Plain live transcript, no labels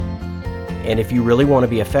And if you really want to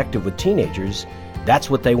be effective with teenagers, that's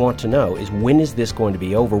what they want to know, is when is this going to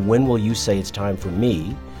be over? When will you say it's time for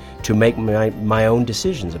me to make my own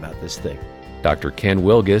decisions about this thing? Dr. Ken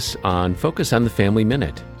Wilgus on Focus on the Family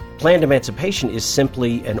Minute. Planned emancipation is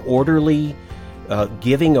simply an orderly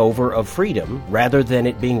giving over of freedom, rather than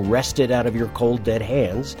it being wrested out of your cold, dead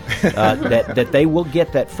hands, that they will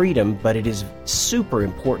get that freedom. But it is super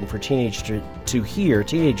important for teenagers to hear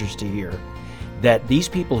that these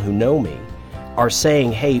people who know me are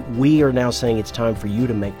saying, hey, we are now saying it's time for you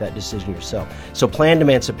to make that decision yourself. So planned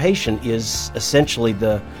emancipation is essentially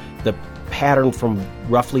the pattern from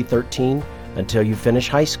roughly 13 until you finish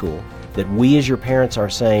high school, that we as your parents are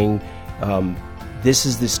saying, this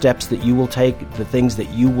is the steps that you will take, the things that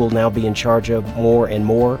you will now be in charge of more and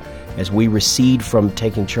more as we recede from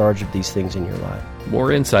taking charge of these things in your life.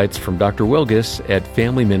 More insights from Dr. Wilgus at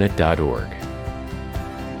FamilyMinute.org.